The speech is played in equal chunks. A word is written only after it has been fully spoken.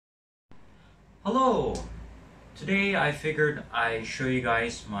Hello! Today I figured I show you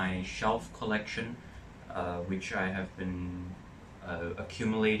guys my shelf collection, which I have been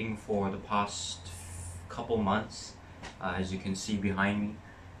accumulating for the past couple months, as you can see behind me.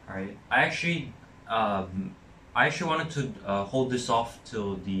 Alright, I actually wanted to hold this off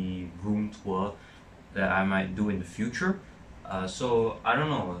till the room tour that I might do in the future. So I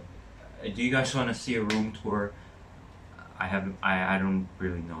don't know. Do you guys want to see a room tour? I don't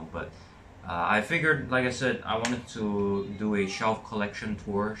really know, but I figured, like I said, I wanted to do a shelf collection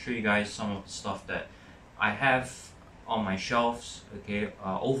tour, show you guys some of the stuff that I have on my shelves. Okay,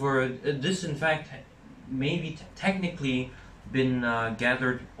 over this, in fact, maybe technically been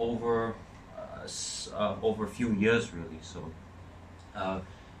gathered over a few years, really. So, uh,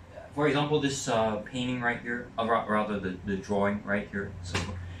 for example, this painting right here, rather the drawing right here. So,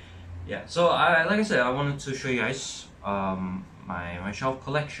 yeah. So like I said, I wanted to show you guys my shelf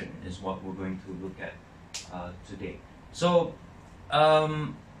collection is what we're going to look at today. So,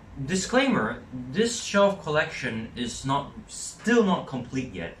 disclaimer: this shelf collection is still not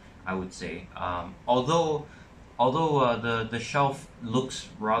complete yet. I would say, although the shelf looks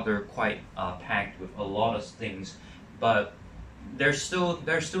rather quite packed with a lot of things, but there's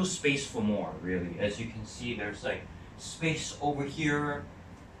still space for more. Really, as you can see, there's like space over here,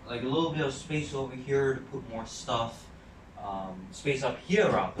 like a little bit of space over here to put more stuff. Space up here,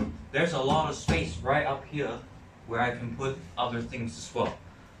 rather. There's a lot of space right up here where I can put other things as well.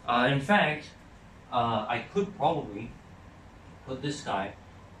 In fact, I could probably put this guy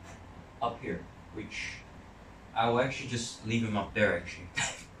up here, which I will actually just leave him up there. Actually,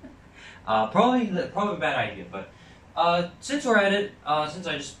 probably a bad idea. But since we're at it, since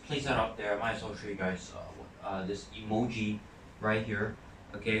I just placed that up there, I might as well show you guys this emoji right here.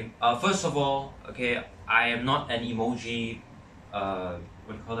 Okay. First of all, okay, I am not an emoji. What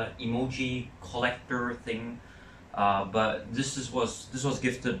do you call that? Emoji collector thing. But this was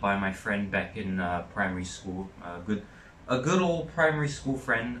gifted by my friend back in primary school. A good old primary school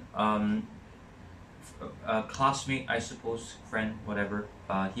friend. A classmate, I suppose, friend, whatever.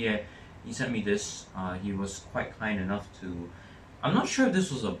 He sent me this. He was quite kind enough to. I'm not sure if this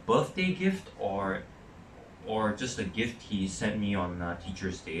was a birthday gift or just a gift he sent me on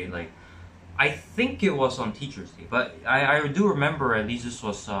Teacher's Day. Like, I think it was on Teacher's Day, but I do remember at least this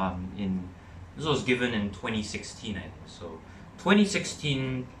was given in 2016, I think. So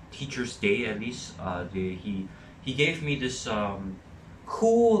 2016 Teacher's Day, at least. He gave me this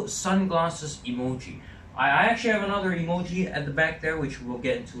cool sunglasses emoji. I actually have another emoji at the back there, which we'll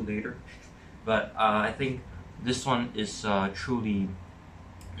get into later. But I think this one is truly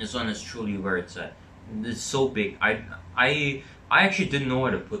where it's at. It's so big. I actually didn't know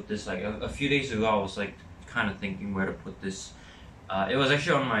where to put this. Like a few days ago, I was like kind of thinking where to put this. It was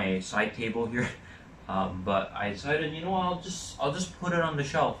actually on my side table here, but I decided, I'll just put it on the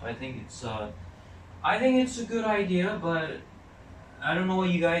shelf. I think it's a good idea, but I don't know what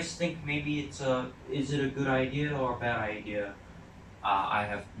you guys think. Maybe is it a good idea or a bad idea? I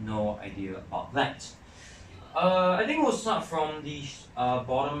have no idea about that. I think we'll start from the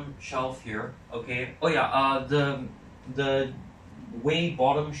bottom shelf here. Okay. Oh yeah. The way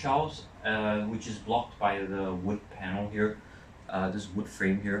bottom shelves, which is blocked by the wood panel here, this wood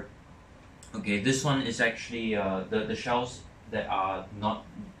frame here. Okay. This one is actually the shelves that are not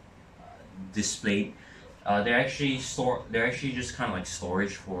displayed. They're actually just kind of like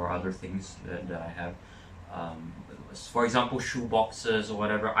storage for other things that I have. Um, for example, shoe boxes or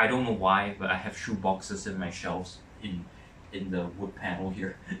whatever. I don't know why, but I have shoe boxes in my shelves in the wood panel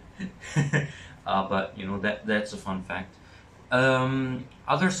here. But that's a fun fact.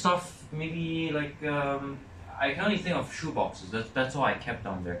 Other stuff, maybe like I can only think of shoe boxes. That's all I kept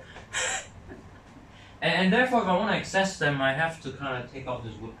on there. And therefore, if I want to access them, I have to kind of take out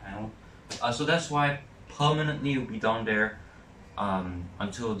this wood panel. So that's why permanently it'll be down there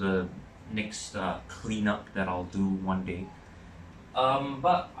until the next cleanup that I'll do one day.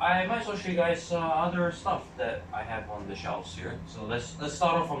 But I might as well show you guys other stuff that I have on the shelves here. So let's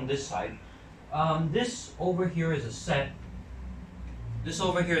start off from this side. This over here is a set.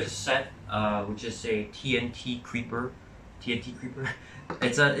 Which is a TNT creeper. TNT creeper.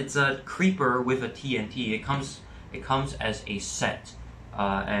 It's a creeper with a TNT. It comes as a set.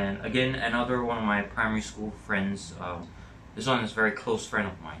 And again, another one of my primary school friends. This one is a very close friend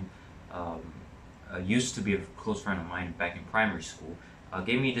of mine. Used to be a close friend of mine back in primary school.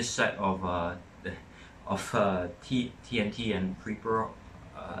 Gave me this set of TNT and creeper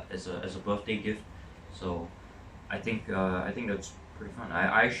as a birthday gift. So I think that's pretty fun.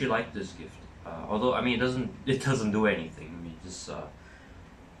 I actually like this gift. Although I mean it doesn't do anything. I mean just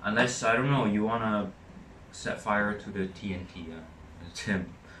Unless, I don't know, you wanna set fire to the TNT, to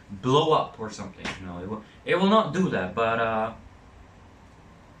blow up or something. No, it will not do that. But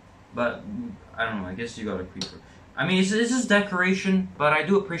I don't know. I guess you got a creeper. I mean, it's just decoration, but I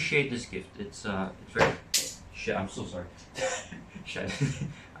do appreciate this gift. It's very. Shit, I'm so sorry. Shit,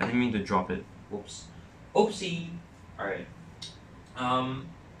 I didn't mean to drop it. Whoops. Oopsie. All right.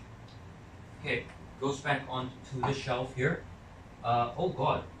 Okay, goes back onto the shelf here. Oh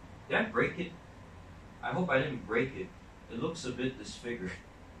God, did I break it? I hope I didn't break it. It looks a bit disfigured.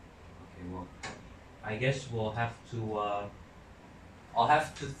 Okay, well, I guess we'll have to. I'll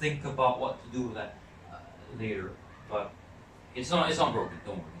have to think about what to do with that later. But it's not broken.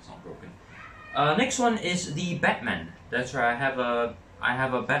 Don't worry, it's not broken. Next one is the Batman. That's right. I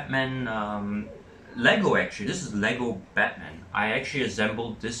have a Batman Lego actually. This is Lego Batman. I actually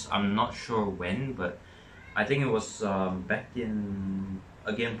assembled this. I'm not sure when, but I think it was back in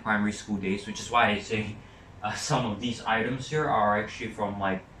again primary school days, which is why I say some of these items here are actually from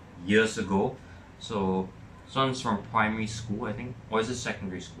like years ago. So this one's from primary school, I think, or is it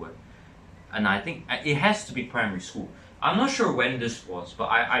secondary school? And I think it has to be primary school. I'm not sure when this was, but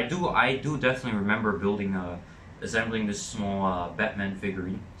I do definitely remember assembling this small Batman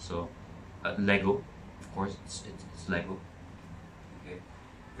figurine. So Lego, of course, it's Lego. Okay,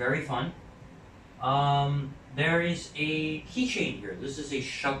 very fun. There is a keychain here. This is a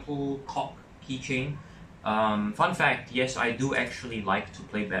shuttlecock keychain. Fun fact: yes, I do actually like to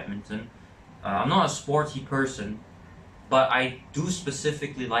play badminton. I'm not a sporty person, but I do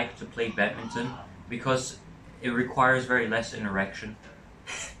specifically like to play badminton because it requires very less interaction.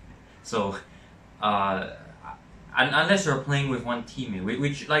 So, unless you're playing with one teammate,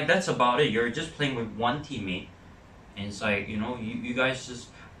 which like that's about it. You're just playing with one teammate, and it's like you guys just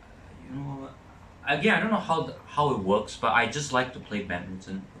again I don't know how it works, but I just like to play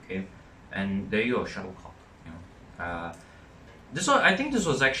badminton. Okay, and there you go, shuttlecock. This one, I think this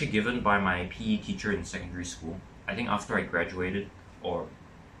was actually given by my PE teacher in secondary school. I think after I graduated, or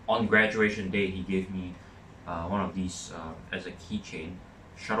on graduation day, he gave me one of these as a keychain,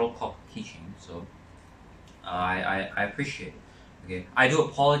 shuttlecock keychain. So I appreciate it. Okay, I do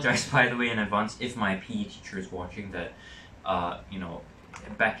apologize by the way in advance if my PE teacher is watching that.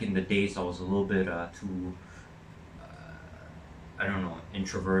 Back in the days I was a little bit too I don't know,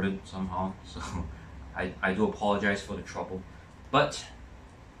 introverted somehow. So I do apologize for the trouble. But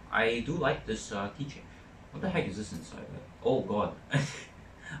I do like this keychain. What the heck is this inside? Oh God.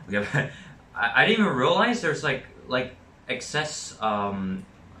 Okay, but I didn't even realize there's like excess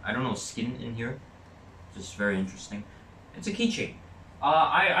I don't know, skin in here. Just very interesting. It's a keychain.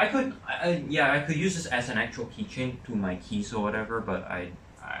 I could use this as an actual keychain to my keys or whatever, but I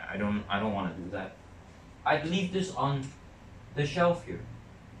don't want to do that. I'd leave this on the shelf here.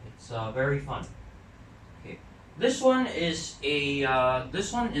 It's very fun. Okay, this one is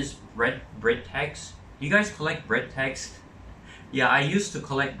bread tags. You guys collect bread tags? Yeah, I used to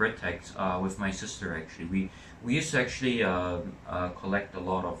collect bread tags with my sister actually. We used to actually collect a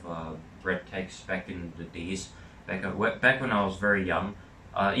lot of bread tags back in the days. Back when I was very young,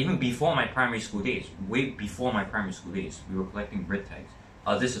 even before my primary school days, way before my primary school days, we were collecting bread tags.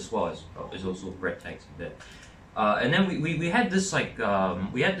 This as well is also bread tags a bit. And then we had this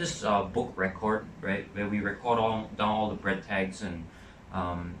book record, right, where we record down all the bread tags and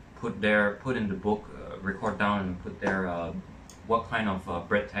put in the book, record down and put there what kind of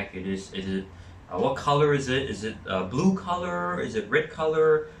bread tag it is. Is it what color is it? Is it blue color? Is it red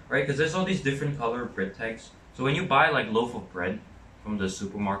color? Right? Because there's all these different color bread tags. So when you buy like loaf of bread from the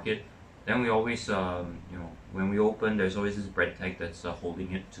supermarket, then we always when we open, there's always this bread tag that's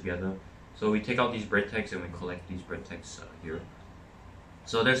holding it together. So we take out these bread tags and we collect these bread tags here.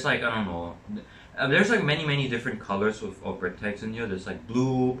 So there's like, I don't know, there's like many different colors of bread tags in here. There's like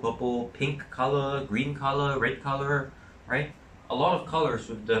blue, purple, pink color, green color, red color, right? A lot of colors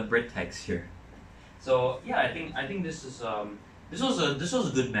with the bread tags here. So yeah, I think this is this was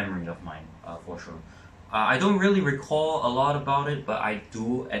a good memory of mine for sure. I don't really recall a lot about it, but I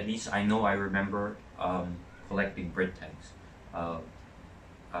do, at least I know I remember collecting bread tags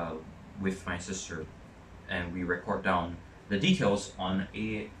with my sister, and we record down the details on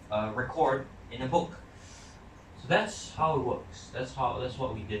a record in a book. So that's how it works. That's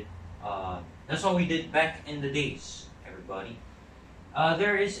what we did. That's what we did back in the days, everybody.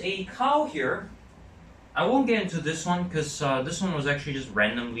 There is a cow here. I won't get into this one because this one was actually just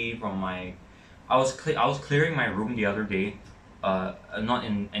randomly from my. I was clearing my room the other day, not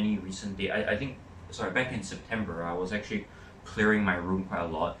in any recent day. I think back in September I was actually clearing my room quite a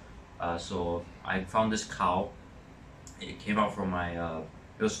lot. So I found this cow. It came out from my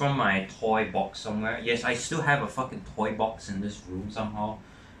It was from my toy box somewhere. Yes, I still have a fucking toy box in this room somehow.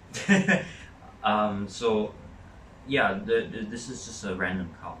 So yeah, this is just a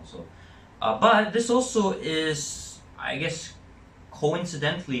random cow. So, but this also is, I guess,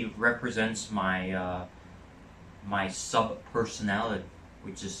 coincidentally represents my my sub personality,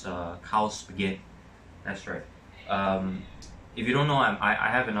 which is cow spaghetti. That's right. If you don't know, I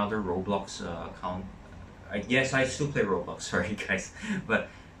have another Roblox account. Yes, I still play Roblox. Sorry, guys, but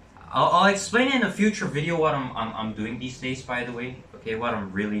I'll explain in a future video what I'm doing these days. By the way, okay, what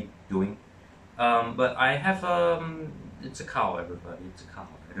I'm really doing. But I have it's a cow, everybody. It's a cow.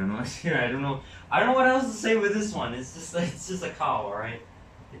 I don't know. I don't know. I don't know what else to say with this one. It's just a cow, alright?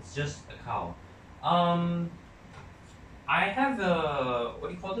 It's just a cow. I have a, what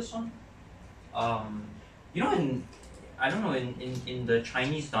do you call this one? You know, I don't know, in the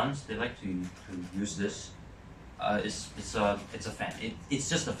Chinese dance they like to use this. It's a fan. It's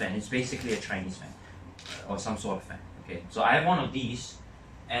just a fan. It's basically a Chinese fan, or some sort of fan. Okay, so I have one of these,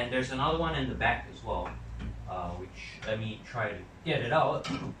 and there's another one in the back as well. Which, let me try to get it out.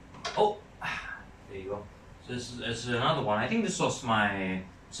 Oh, there you go. So this is another one. I think this was my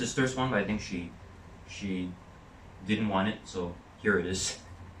sister's one, but I think she didn't want it, so here it is.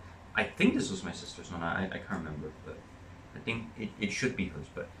 I think this was my sister's one. I can't remember, but I think it should be hers.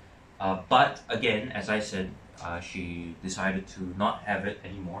 But again, as I said, she decided to not have it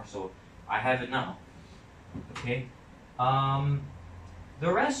anymore, so I have it now. Okay. The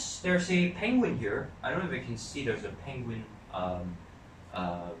rest, there's a penguin here. I don't know if you can see. There's a penguin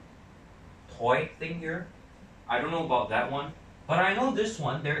toy thing here. I don't know about that one, but I know this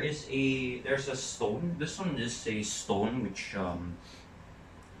one. There's a stone. This one is a stone which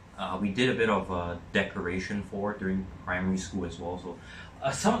we did a bit of decoration for during primary school as well.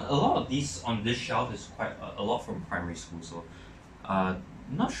 So a lot of these on this shelf is quite a lot from primary school. So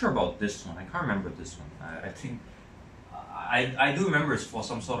not sure about this one. I can't remember this one. I think I do remember it's for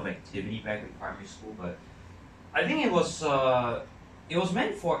some sort of activity back in primary school, but I think it was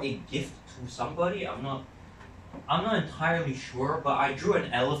meant for a gift to somebody. I'm not entirely sure, but I drew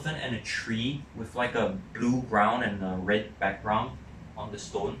an elephant and a tree with like a blue ground and a red background on the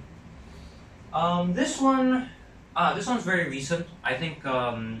stone. This one's very recent. I think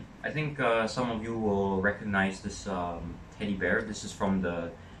some of you will recognize this teddy bear. This is from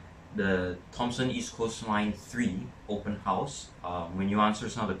the Thomson East Coast Line 3 open house. When you answer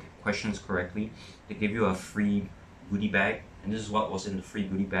some of the questions correctly, they give you a free goodie bag, and this is what was in the free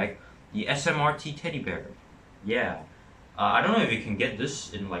goodie bag: the SMRT teddy bear. Yeah, I don't know if you can get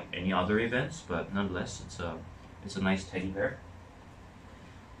this in like any other events, but nonetheless, it's a nice teddy bear.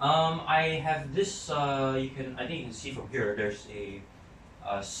 I have this. I think you can see from here. There's a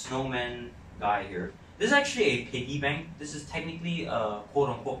snowman guy here. This is actually a piggy bank. This is technically a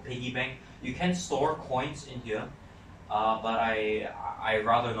quote-unquote piggy bank. You can store coins in here, but I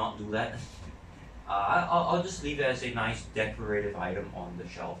rather not do that. I'll just leave it as a nice decorative item on the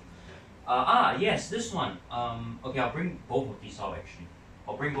shelf. Yes, this one. Okay, I'll bring both of these out actually.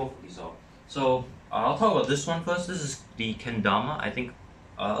 I'll bring both of these out. So I'll talk about this one first. This is the kendama. I think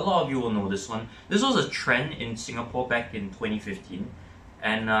a lot of you will know this one. This was a trend in Singapore back in 2015.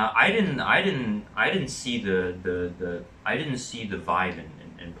 And I didn't see the vibe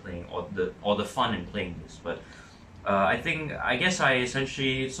in playing or the fun in playing this, but I guess I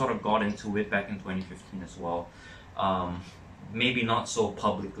essentially sort of got into it back in 2015 as well. Maybe not so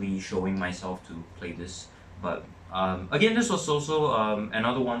publicly showing myself to play this, but again, this was also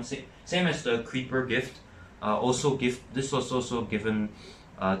another one, same as the creeper gift. This was also given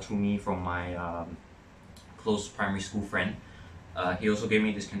to me from my close primary school friend. He also gave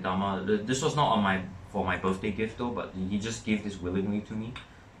me this kendama. This was not for my birthday gift though, but he just gave this willingly to me.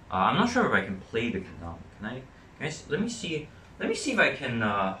 I'm not sure if I can play the kendama. Can I? Let me see. Let me see if I can.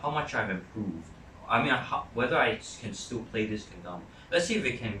 How much I've improved. I mean, whether I can still play this kendama. Let's see if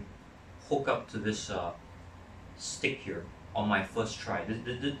it can hook up to this stick here on my first try.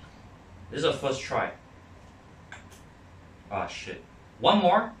 This is a first try. Ah shit. One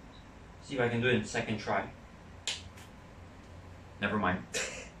more. See if I can do it in second try. Never mind.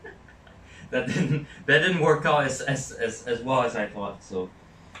 that didn't work out as well as I thought. So,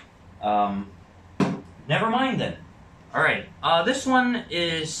 never mind then. All right. This one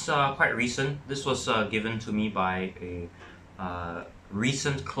is quite recent. This was given to me by a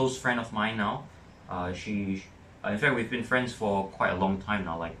recent close friend of mine. Now, in fact, we've been friends for quite a long time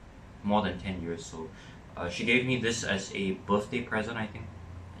now, like more than 10 years. So, she gave me this as a birthday present, I think.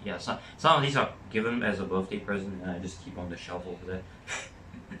 Yeah, some of these are given as a birthday present, and I just keep on the shelf over there.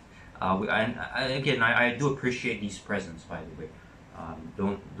 Again, I do appreciate these presents, by the way.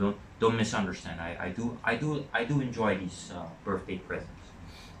 Don't misunderstand. I do enjoy these birthday presents.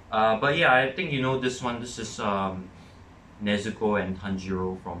 But yeah, I think you know this one. This is Nezuko and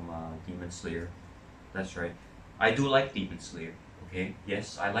Tanjiro from Demon Slayer. That's right. I do like Demon Slayer. Okay.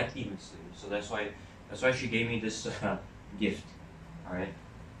 Yes, I like Demon Slayer. So that's why she gave me this gift. All right.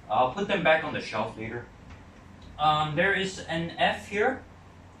 I'll put them back on the shelf later. There is an F here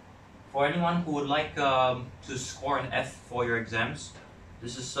for anyone who would like to score an F for your exams.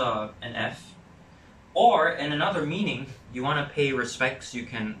 This is an F. Or in another meaning, you want to pay respects. You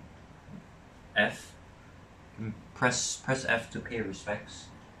can F. Press F to pay respects.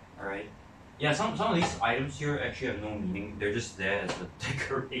 All right. Yeah, some of these items here actually have no meaning. They're just there as a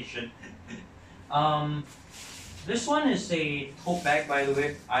decoration. This one is a tote bag, by the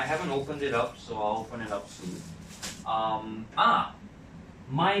way. I haven't opened it up, so I'll open it up soon.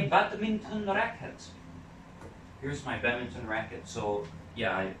 My badminton racket. Here's my badminton racket. So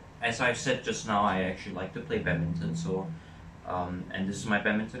yeah, as I've said just now, I actually like to play badminton. So, and this is my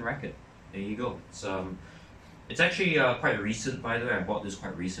badminton racket. There you go. It's actually quite recent, by the way. I bought this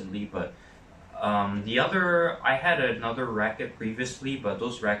quite recently, but I had another racket previously, but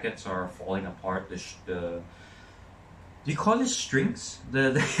those rackets are falling apart. Do you call this strings?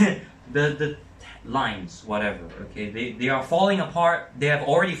 The lines, whatever. Okay, they are falling apart. They have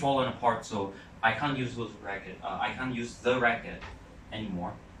already fallen apart, so I can't use I can't use the racket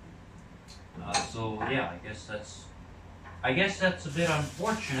anymore. So yeah, I guess that's a bit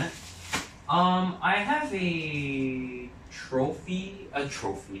unfortunate. I have a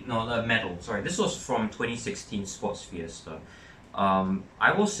medal. Sorry, this was from 2016 Sports Fiesta.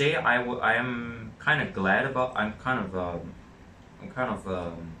 I will say I am kind of glad about. I'm kind of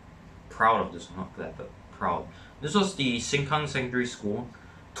proud of this. Not glad, but proud. This was the Sengkang Secondary School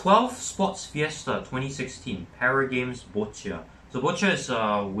 12th Sports Fiesta 2016 Para Games Boccia. So Boccia is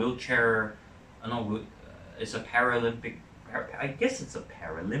a wheelchair. It's a Paralympic. I guess it's a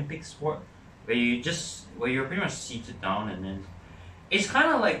Paralympic sport where you're pretty much seated down, and then it's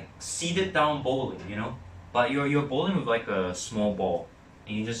kind of like seated down bowling, you know. But you're bowling with like a small ball,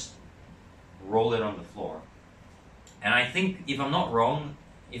 and you just roll it on the floor. And I think if I'm not wrong,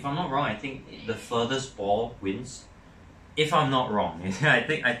 I think the furthest ball wins. If I'm not wrong, I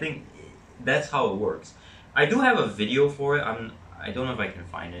think that's how it works. I do have a video for it. I don't know if I can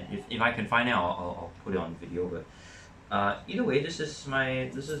find it. If I can find it, I'll put it on video. But either way, this is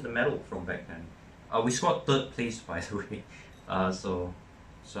the medal from back then. We scored 3rd place, by the way. So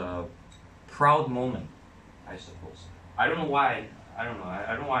it's a proud moment, I suppose. I don't know why. I don't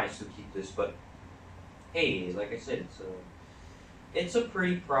know why I still keep this, but hey, like I said, it's a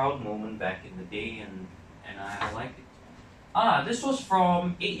pretty proud moment back in the day, and I like it. This was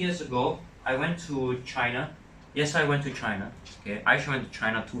from 8 years ago. I went to China. Yes, I went to China. Okay, I actually went to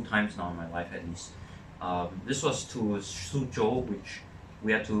China 2 times now in my life at least. This was to Suzhou, which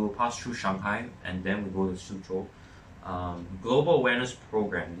we had to pass through Shanghai, and then we go to Suzhou. Global Awareness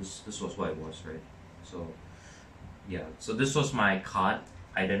Program. This was what it was, right? So yeah. So this was my card,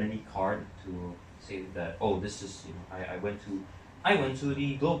 identity card, to say that this is I went to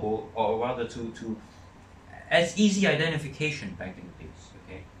the global, or rather to as easy identification back in the days.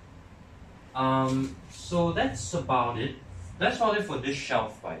 Okay. So that's about it. That's about it for this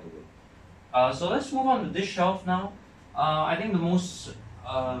shelf, by the way. So let's move on to this shelf now. I think the most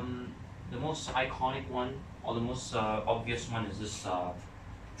iconic one, or the most obvious one, is this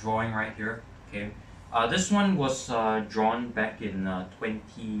drawing right here. Okay. This one was drawn back in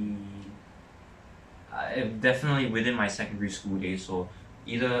definitely within my secondary school days. So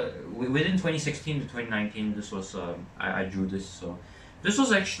either within 2016 to 2019, this was I drew this. So this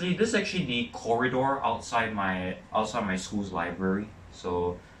is actually the corridor outside my school's library.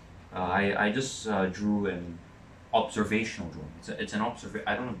 So I just drew an observational drawing. It's an observation.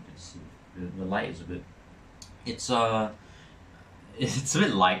 I don't know if you can see the light is a bit. It's a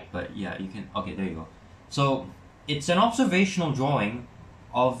bit light, but yeah, you can. Okay, there you go. So it's an observational drawing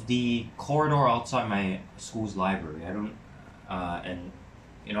of the corridor outside my school's library. I don't, and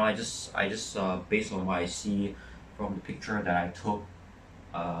I just based on what I see from the picture that I took,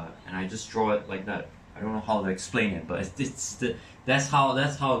 and I just draw it like that. I don't know how to explain it, but that's how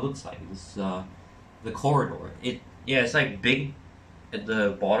it looks like. It's the corridor. It's like big at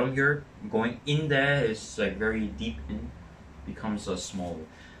the bottom here. Going in there is like very deep in, becomes smaller.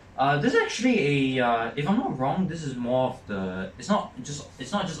 This is actually if I'm not wrong, this is more of the. It's not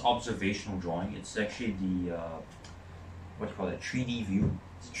just observational drawing. It's actually the what do you call it? 3D view.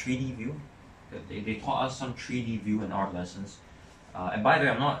 It's 3D view. They taught us some 3D view in art lessons. And by the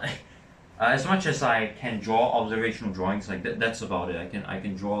way, As much as I can draw observational drawings, like that's about it. I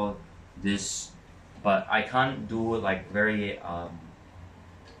can draw this, but I can't do like very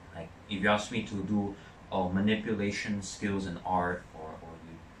like if you ask me to do manipulation skills in art, or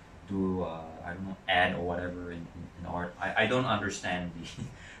you do I don't know, add or whatever in art. I don't understand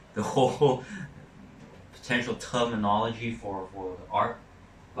the the whole potential terminology for the art,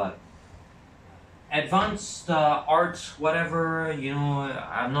 but advanced art, whatever,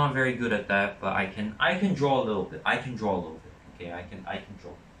 I'm not very good at that, but I can draw a little bit. I can draw a little bit. Okay, I can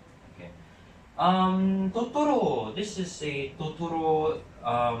draw. Okay. Totoro. This is a Totoro.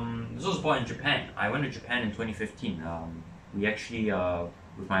 This was bought in Japan. I went to Japan in 2015. We actually,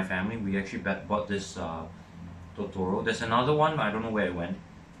 with my family, we actually bought this Totoro. There's another one, but I don't know where it went.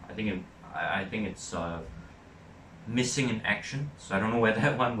 I think it's missing in action, so I don't know where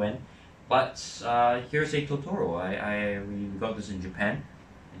that one went. But here's a Totoro. We got this in Japan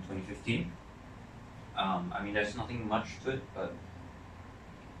in 2015. I mean, there's nothing much to it, but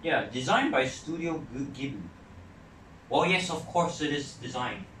yeah, designed by Studio Ghibli. Well, yes, of course it is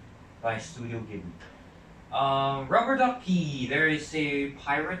designed by Studio Ghibli. Rubber ducky. There is a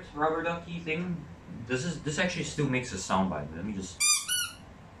pirate rubber ducky thing. This actually still makes a sound by it. Let me just.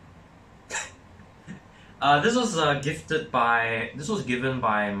 This was given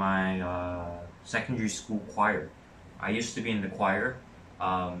by my secondary school choir. I used to be in the choir,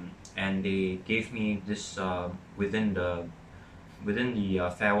 and they gave me this within the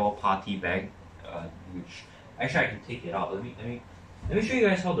farewell party bag, which actually I can take it out. Let me show you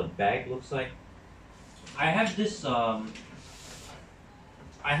guys how the bag looks like. I have this what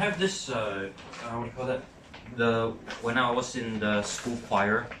do you call that? When I was in the school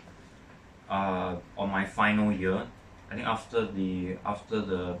choir. On my final year, I think after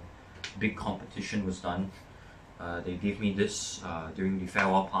the big competition was done, they gave me this during the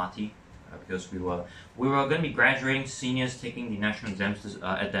farewell party, because we were going to be graduating seniors, taking the national exams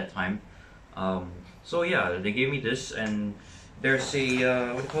at that time. So yeah, they gave me this, and there's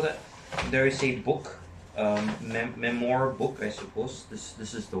a what do you call that? There is a book, memoir book, I suppose.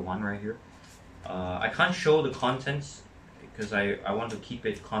 This is the one right here. I can't show the contents, because I want to keep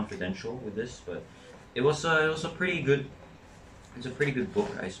it confidential with this, but it was a pretty good book,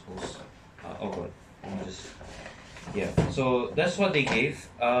 I suppose. Oh god, let me just, yeah. So that's what they gave.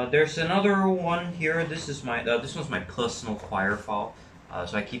 There's another one here. This one's my personal choir file.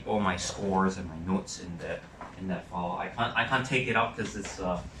 So I keep all my scores and my notes in that file. I can't take it out because it's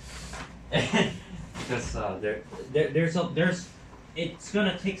because there's it's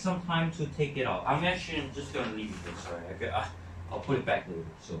gonna take some time to take it out. I'm actually just gonna leave it there. Sorry, I'll put it back later.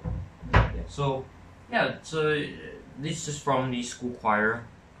 So this is from the school choir.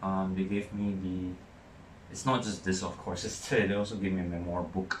 They gave me It's not just this, of course. They also gave me a memoir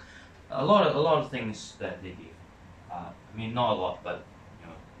book. A lot of things that they gave. I mean, not a lot, but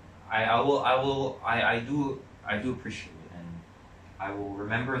I do appreciate it, and I will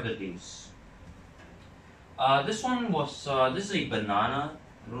remember the days. This one was, this is a banana.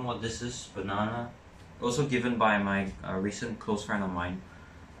 I don't know what this is, banana. Also given by my recent close friend of mine.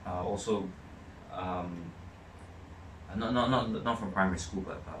 Also, not from primary school,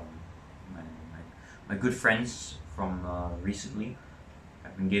 but my good friends from recently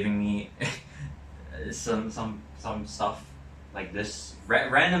have been giving me some stuff like this,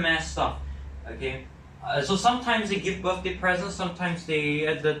 random ass stuff. Okay. So sometimes they give birthday presents. Sometimes they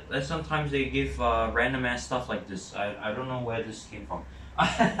give random ass stuff like this. I don't know where this came from.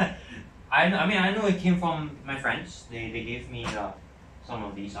 I mean I know it came from my friends. They gave me some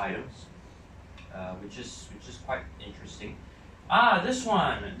of these items, which is quite interesting. This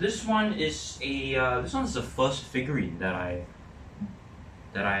one is the first figurine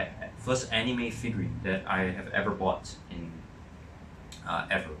first anime figurine that I have ever bought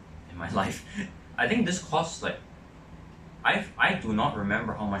ever in my life. I think this costs like, I do not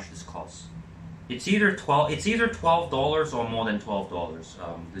remember how much this costs. It's either $12 or more than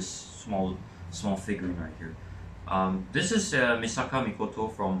 $12. This small figurine right here. This is Misaka Mikoto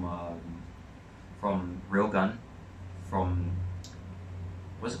from Railgun, from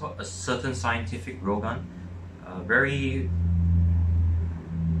what's it called? A Certain Scientific Railgun. Very,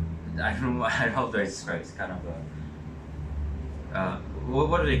 I don't know how to describe it. It's kind of a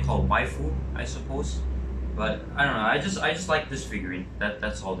what do they call, waifu, I suppose. But I don't know. I just like this figurine.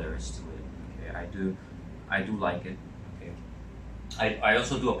 That's all there is to it. Okay, I do like it. Okay, I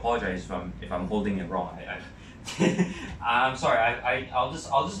also do apologize if I'm holding it wrong. I'm sorry. I'll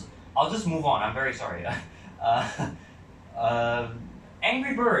just move on. I'm very sorry.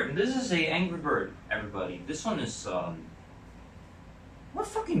 Angry Bird. This is a Angry Bird, everybody. This one is What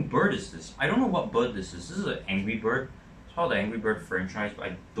fucking bird is this? I don't know what bird this is. This is an Angry Bird. It's called the Angry Bird franchise, but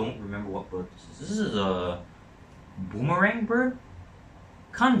I don't remember what bird this is. This is a boomerang bird?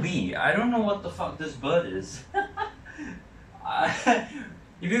 Can't be. I don't know what the fuck this bird is.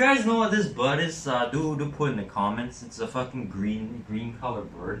 If you guys know what this bird is, do put in the comments. It's a fucking green color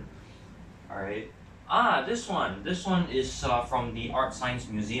bird. Alright. This one. This one is from the Art Science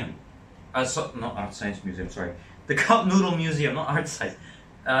Museum. Not Art Science Museum, sorry. The Cup Noodle Museum, not Art Science.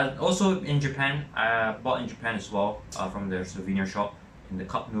 Also in Japan, bought in Japan as well, from their souvenir shop in the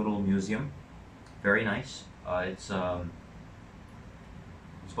Cup Noodle Museum. Very nice. It's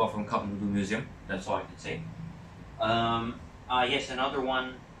bought from Cup Noodle Museum. That's all I can say. Yes, another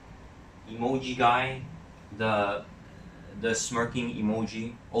one. Emoji guy, the smirking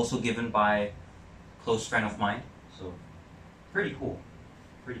emoji, also given by a close friend of mine. So pretty cool.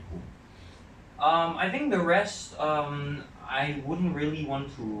 Pretty cool. I think the rest, I wouldn't really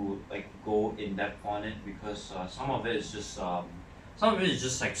want to like go in depth on it because some of it is just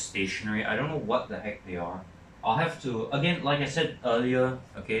like stationery. I don't know what the heck they are. I'll have to, again, like I said earlier.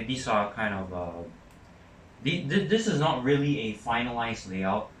 Okay, these are kind of this is not really a finalized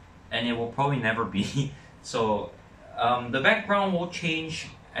layout, and it will probably never be. So the background will change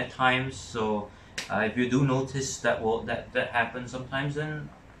at times. So if you do notice that happens sometimes, then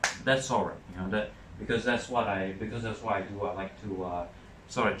that's alright, because that's what I do. I like to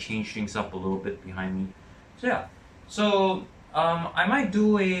sort of change things up a little bit behind me. So yeah, so I might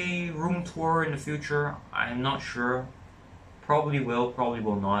do a room tour in the future. I'm not sure. Probably will, probably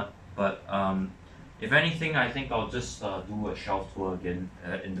will not. But if anything, I think I'll just do a shelf tour again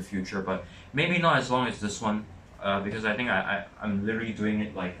in the future. But maybe not as long as this one, because I think I'm literally doing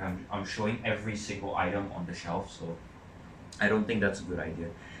it like I'm showing every single item on the shelf. So I don't think that's a good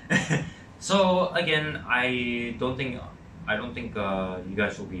idea. So again, I don't think you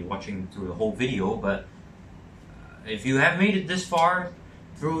guys will be watching through the whole video, but if you have made it this far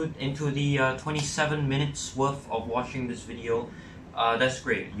through into the 27 minutes worth of watching this video, that's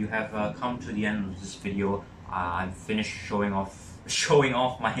great. You have come to the end of this video. I'm finished showing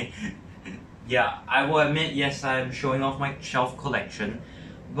off my yeah, I will admit, yes, I'm showing off my shelf collection,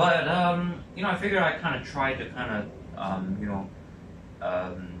 but I figured I kind of try to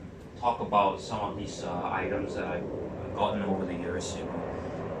talk about some of these items that I've gotten over the years.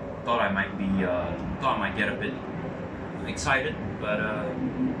 Thought I might get a bit excited, but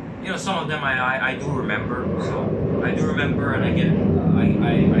some of them I do remember. So I do remember, and I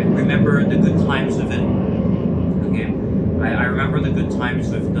remember the good times with it. Okay, I remember the good times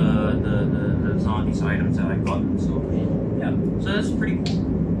with the some of these items that I got. So yeah, so that's pretty cool.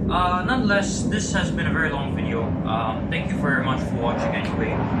 Nonetheless, this has been a very long video. Thank you very much for watching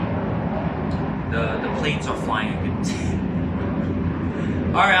anyway. The planes are flying again.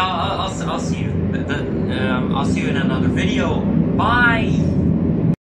 Alright, I'll see you. I'll see you in another video. Bye!